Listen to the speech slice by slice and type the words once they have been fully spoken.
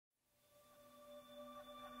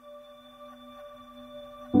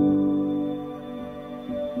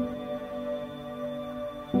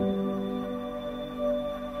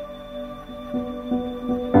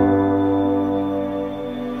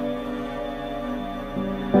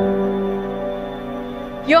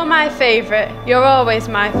You're my favourite, you're always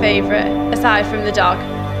my favourite, aside from the dog.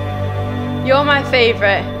 You're my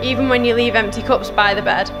favourite, even when you leave empty cups by the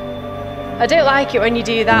bed. I don't like it when you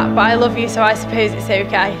do that, but I love you, so I suppose it's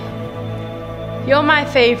okay. You're my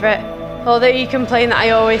favourite, although you complain that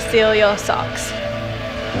I always steal your socks.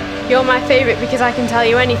 You're my favourite because I can tell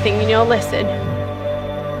you anything and you'll listen.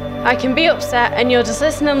 I can be upset and you'll just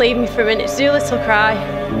listen and leave me for a minute to do a little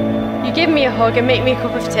cry. You give me a hug and make me a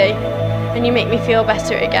cup of tea, and you make me feel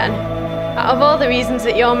better again. Out of all the reasons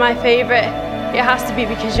that you're my favourite, it has to be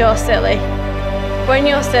because you're silly. When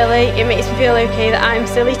you're silly, it makes me feel okay that I'm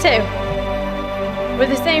silly too. We're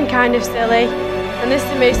the same kind of silly, and this is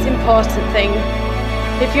the most important thing.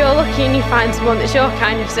 If you're lucky and you find someone that's your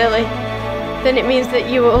kind of silly, then it means that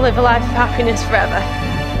you will live a life of happiness forever.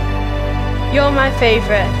 You're my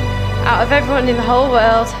favourite, out of everyone in the whole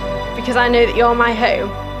world, because I know that you're my home.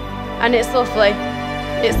 And it's lovely.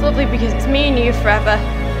 It's lovely because it's me and you forever,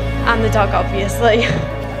 and the dog obviously.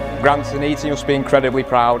 Grant and Edie must be incredibly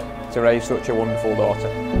proud to raise such a wonderful daughter.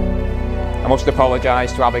 I must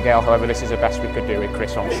apologise to Abigail, however this is the best we could do with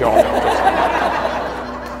Chris on short notice.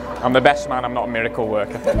 I'm the best man, I'm not a miracle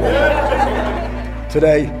worker.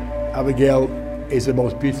 Today, Abigail is the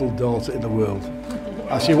most beautiful daughter in the world.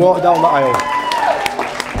 As she walked down the aisle,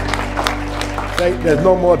 there's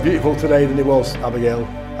no more beautiful today than it was, Abigail.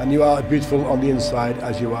 And you are as beautiful on the inside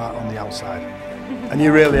as you are on the outside. And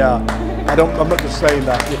you really are. I'm not just saying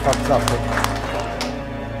that, you're fantastic.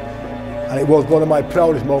 And it was one of my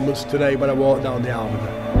proudest moments today when I walked down the aisle with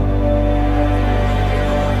her.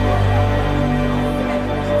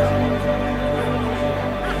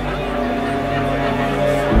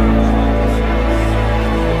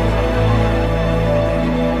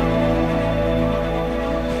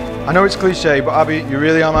 I know it's cliche, but Abby, you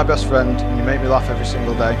really are my best friend and you make me laugh every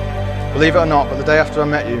single day. Believe it or not, but the day after I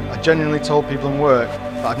met you, I genuinely told people in work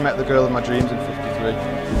that I'd met the girl of my dreams in 53.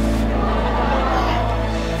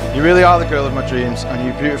 You really are the girl of my dreams and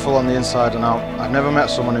you're beautiful on the inside and out. I've never met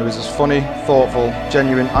someone who is as funny, thoughtful,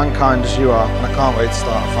 genuine and kind as you are, and I can't wait to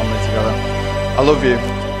start a family together. I love you.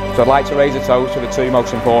 So I'd like to raise a toast to the two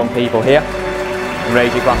most important people here and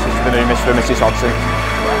raise your glasses to the new Mr. and Mrs. Hodson.